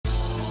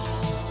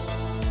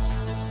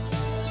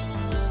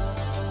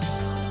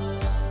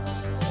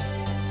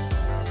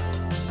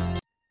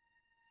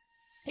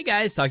Hey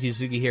guys,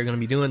 Takuyasugi here, going to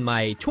be doing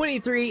my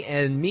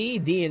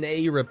 23andMe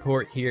DNA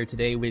report here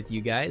today with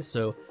you guys.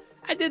 So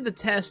I did the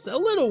test a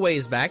little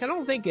ways back. I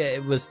don't think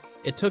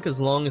it took as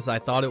long as I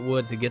thought it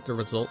would to get the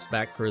results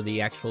back for the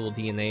actual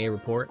DNA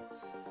report.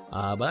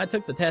 But I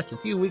took the test a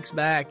few weeks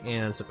back,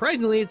 and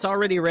surprisingly it's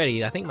already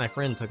ready. I think my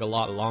friend took a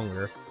lot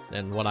longer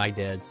than what I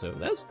did, so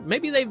that's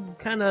maybe they've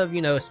kind of,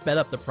 sped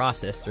up the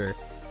process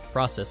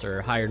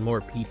or hired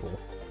more people.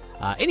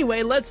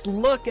 Anyway, let's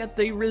look at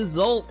the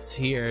results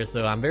here.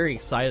 So I'm very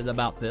excited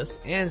about this.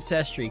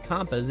 Ancestry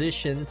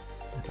composition.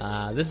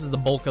 This is the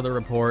bulk of the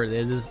report.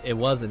 It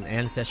was an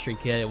Ancestry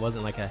kit. It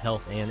wasn't like a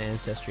health and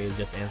Ancestry. It was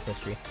just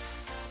Ancestry.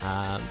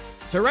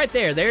 So right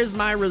there's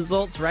my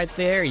results right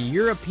there.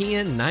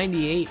 European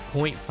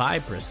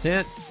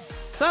 98.5%.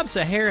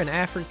 Sub-Saharan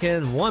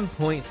African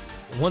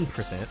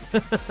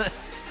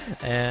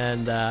 1.1%.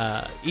 And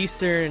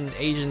Eastern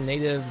Asian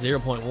Native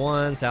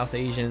 0.1. South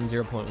Asian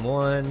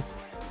 0.1.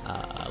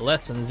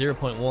 Less than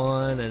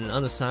 0.1 and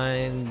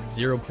unassigned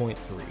 0.3.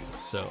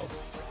 So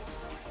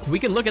we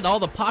can look at all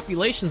the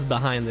populations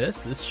behind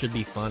this. This should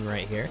be fun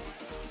right here.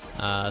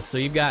 So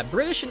you've got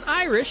British and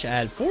Irish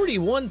at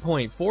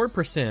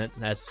 41.4%.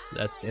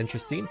 That's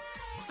interesting.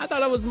 I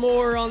thought I was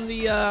more on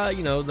the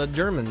the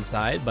German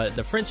side, but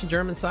the French and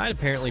German side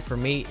apparently for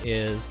me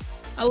is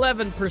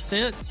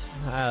 11%.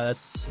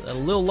 That's a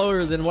little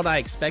lower than what I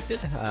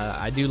expected.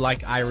 I do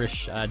like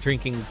Irish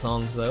drinking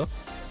songs though.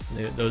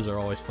 Those are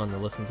always fun to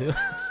listen to.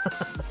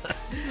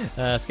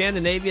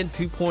 Scandinavian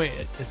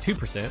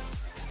 2.2%.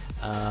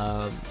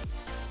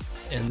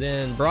 And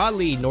then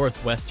broadly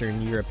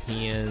Northwestern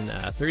European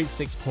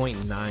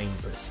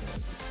 36.9%.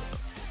 So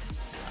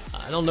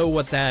I don't know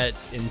what that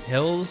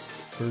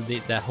entails for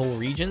that whole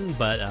region,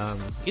 but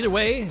either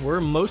way,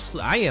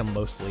 I am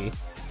mostly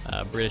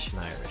British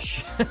and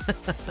Irish.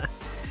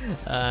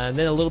 And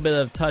then a little bit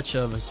of touch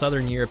of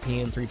Southern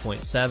European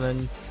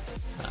 3.7.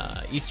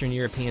 Eastern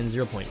European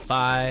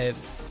 0.5,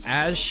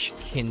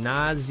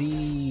 Ashkenazi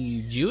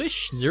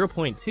Jewish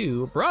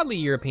 0.2, broadly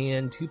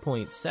European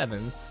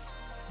 2.7,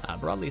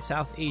 broadly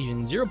South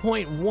Asian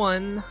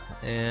 0.1,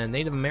 and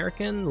Native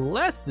American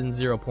less than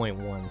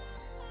 0.1.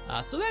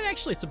 So that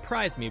actually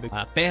surprised me.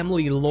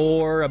 Family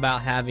lore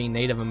about having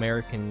Native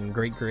American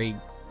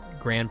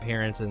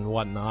great-great-grandparents and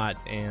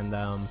whatnot, and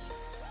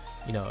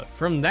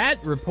from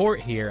that report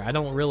here, I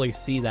don't really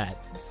see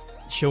that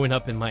showing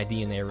up in my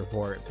DNA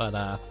report, but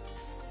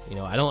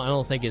I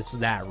don't think it's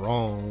that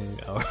wrong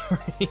or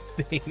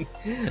anything.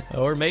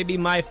 Or maybe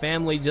my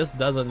family just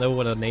doesn't know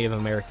what a Native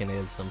American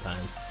is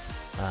sometimes.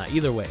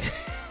 Either way,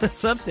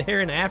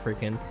 Sub-Saharan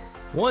African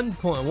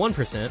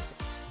 1.1%,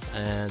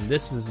 and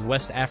this is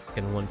West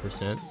African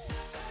 1%.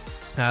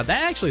 That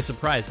actually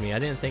surprised me. I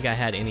didn't think I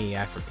had any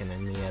African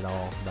in me at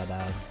all, but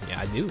yeah,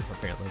 I do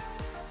apparently.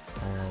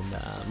 And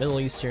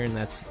Middle Eastern,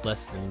 that's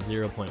less than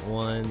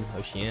 0.1.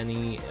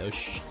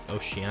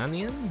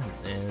 Oceanian,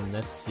 and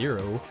that's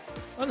 0.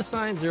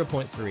 Unassigned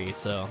 0.3.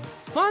 So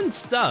fun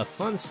stuff.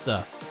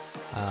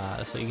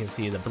 So you can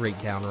see the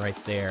breakdown right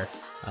there.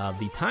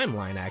 The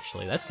timeline,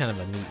 actually, that's kind of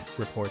a neat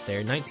report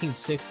there.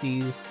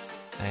 1960s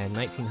and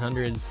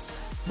 1900s.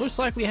 Most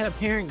likely had a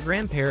parent,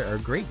 grandparent, or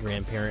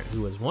great-grandparent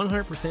who was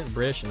 100%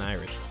 British and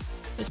Irish.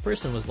 This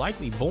person was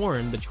likely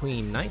born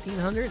between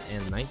 1900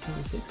 and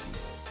 1960.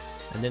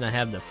 And then I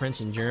have the French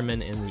and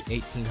German in the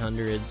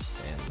 1800s,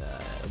 and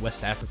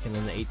West African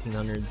in the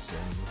 1800s,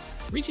 and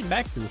reaching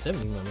back to the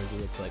 1700s, it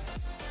looks like.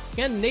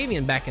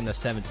 Scandinavian back in the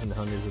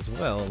 1700s as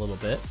well, a little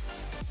bit.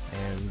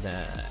 And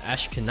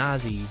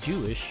Ashkenazi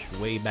Jewish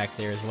way back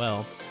there as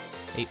well.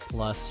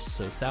 8+,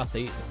 so South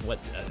 8,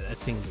 that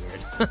seems weird.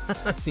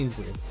 That seems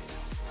weird.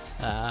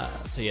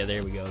 So yeah,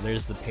 there we go.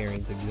 There's the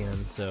pairings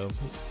again. So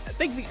I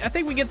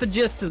think we get the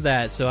gist of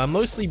that. So I'm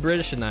mostly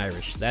British and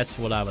Irish. That's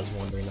what I was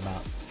wondering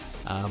about.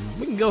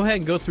 We can go ahead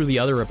and go through the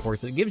other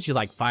reports. It gives you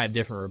like 5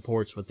 different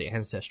reports with the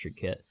Ancestry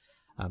kit.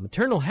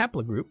 Maternal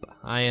haplogroup.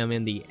 I am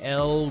in the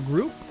L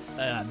group.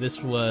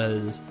 This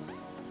was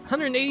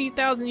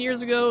 180,000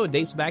 years ago. It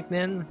dates back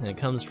then, and it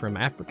comes from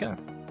Africa.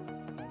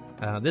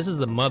 This is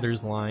the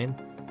mother's line.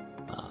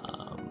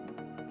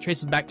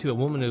 Traces back to a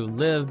woman who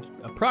lived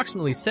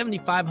approximately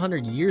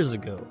 7,500 years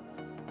ago.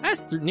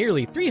 That's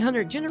nearly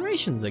 300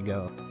 generations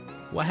ago.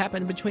 What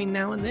happened between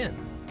now and then?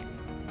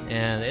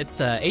 And it's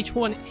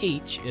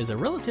H1H is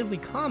relatively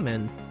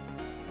common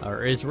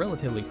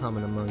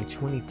among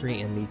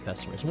 23andMe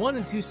customers. 1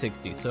 in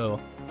 260, so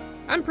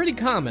I'm pretty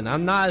common.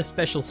 I'm not a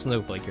special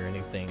snowflake or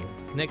anything.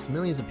 Connects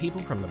millions of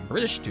people from the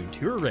British to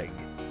Tuareg.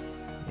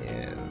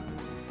 And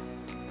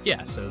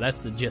yeah, so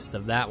that's the gist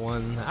of that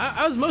one.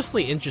 I was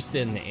mostly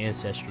interested in the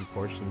Ancestry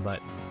portion,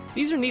 but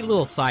these are neat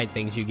little side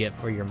things you get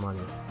for your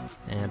money.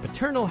 And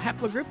paternal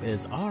haplogroup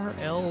is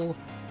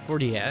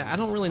RL48. I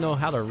don't really know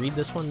how to read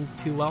this one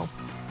too well.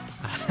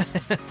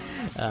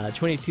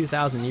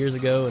 22,000 years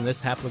ago in this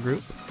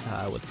haplogroup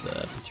with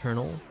the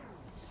paternal,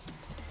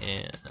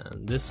 and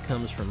this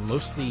comes from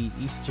mostly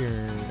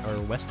Eastern or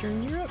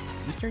Western Europe,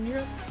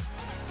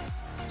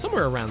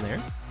 somewhere around there,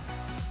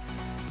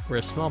 where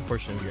a small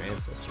portion of your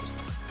ancestors.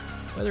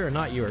 whether or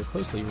not you are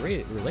closely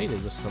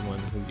related with someone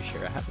who you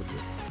share a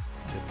haplogroup.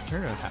 Your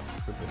paternal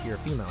haplogroup if you're a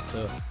female.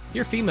 So if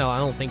you're female, I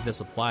don't think this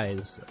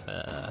applies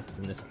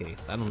in this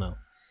case. I don't know.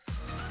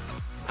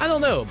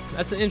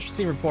 That's an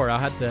interesting report. I'll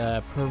have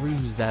to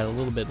peruse that a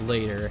little bit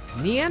later.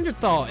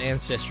 Neanderthal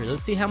ancestry.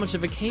 Let's see how much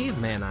of a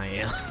caveman I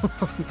am.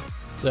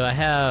 So I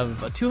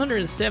have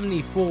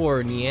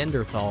 274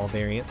 Neanderthal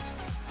variants.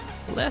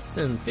 Less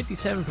than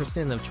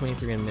 57% of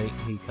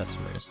 23andMe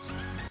customers.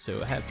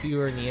 So I have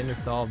fewer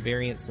Neanderthal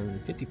variants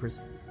than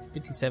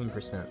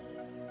 57%.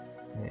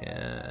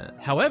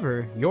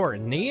 However, your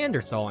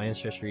Neanderthal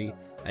ancestry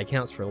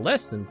accounts for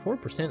less than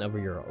 4% of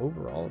your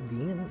overall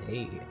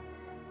DNA.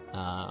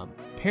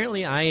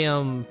 Apparently I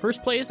am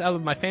first place out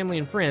of my family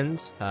and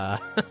friends.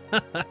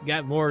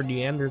 Got more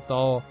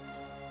Neanderthal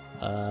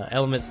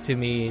elements to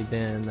me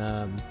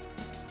than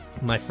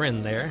my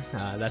friend there.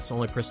 That's the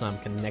only person I'm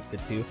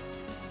connected to.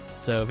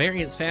 So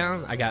variants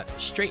found, I got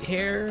straight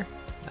hair.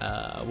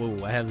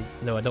 Whoa, I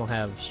don't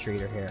have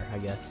straighter hair, I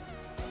guess.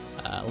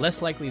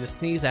 Less likely to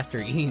sneeze after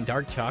eating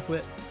dark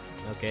chocolate.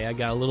 Okay, I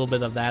got a little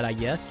bit of that, I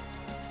guess.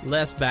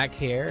 Less back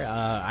hair.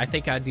 I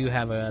think I do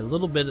have a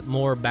little bit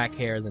more back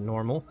hair than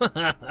normal.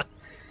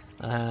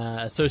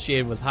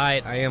 Associated with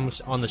height, I am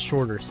on the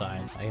shorter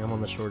side.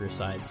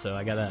 So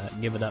I gotta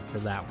give it up for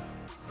that one.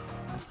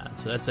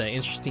 So that's an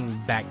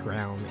interesting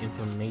background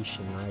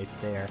information right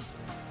there.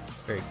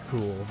 Very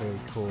cool, very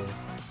cool.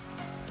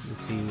 You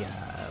see,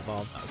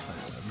 evolved outside,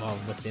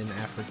 evolved within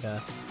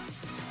Africa.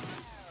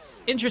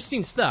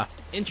 Interesting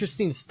stuff.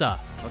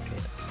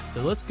 Okay,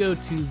 so let's go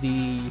to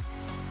the...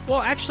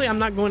 Well, actually, I'm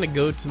not going to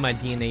go to my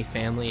DNA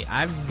family.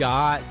 I've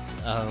got,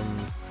 I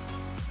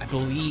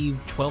believe,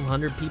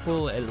 1,200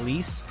 people at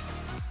least.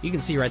 You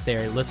can see right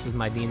there, it lists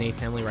my DNA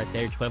family right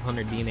there,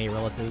 1,200 DNA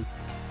relatives.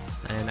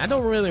 And I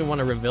don't really want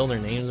to reveal their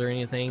names or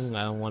anything.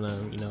 I don't want to,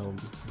 you know,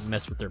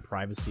 mess with their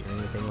privacy or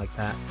anything like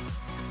that.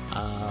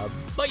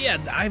 But yeah,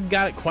 I've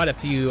got quite a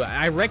few.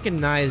 I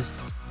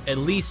recognized at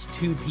least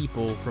 2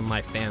 people from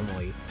my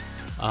family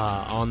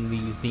on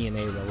these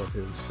DNA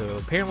relatives. So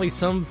apparently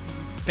some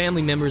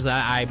family members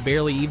that I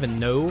barely even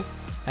know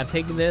have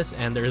taken this,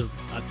 and there's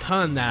a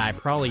ton that I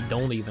probably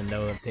don't even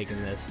know have taken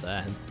this.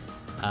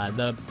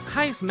 The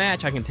highest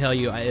match I can tell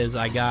you is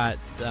I got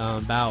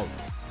about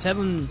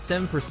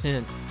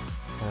 7%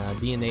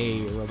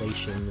 DNA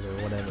relations or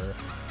whatever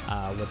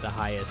with the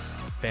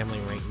highest family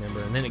rank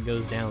member, and then it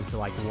goes down to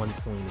like 1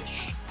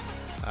 point-ish.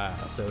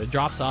 So it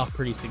drops off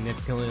pretty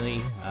significantly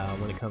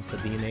when it comes to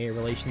DNA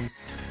relations.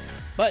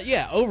 But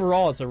yeah,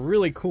 overall, it's a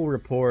really cool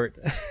report.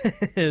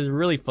 It's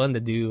really fun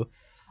to do,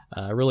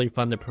 really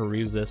fun to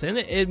peruse this, and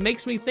it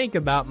makes me think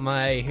about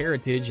my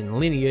heritage and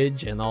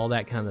lineage and all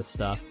that kind of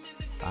stuff.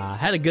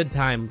 Had a good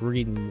time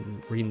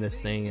reading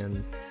this thing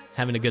and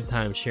having a good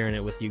time sharing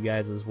it with you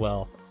guys as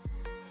well.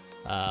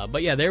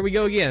 But yeah, there we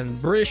go again,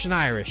 British and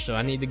Irish. So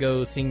I need to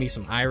go sing me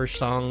some Irish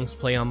songs,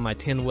 play on my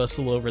tin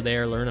whistle over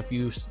there, learn a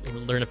few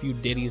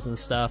ditties and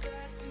stuff,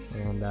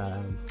 and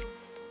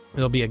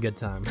it'll be a good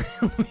time.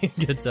 It'll be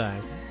a good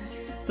time.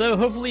 So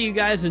hopefully you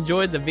guys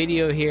enjoyed the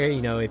video here.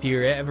 You know, if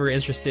you're ever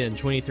interested in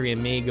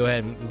 23andMe, go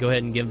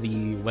ahead and give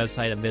the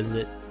website a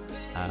visit.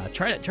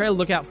 Try to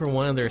look out for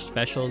one of their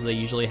specials. They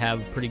usually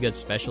have pretty good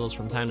specials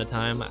from time to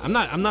time. I'm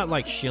not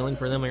like shilling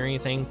for them or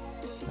anything.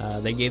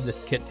 They gave this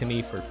kit to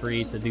me for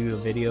free to do a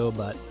video,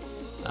 but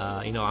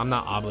you know, I'm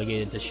not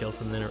obligated to shill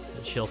for them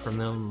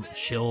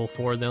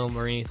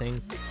or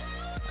anything.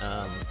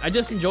 I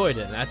just enjoyed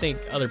it, and I think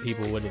other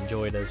people would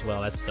enjoy it as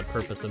well. That's the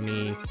purpose of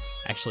me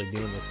actually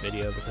doing this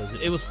video, because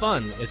it was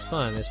fun. It's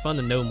fun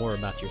to know more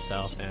about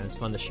yourself, and it's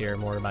fun to share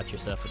more about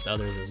yourself with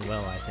others as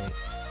well, I think.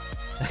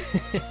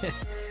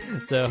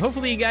 So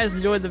hopefully you guys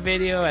enjoyed the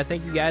video. I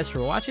thank you guys for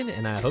watching,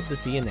 and I hope to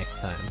see you next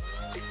time.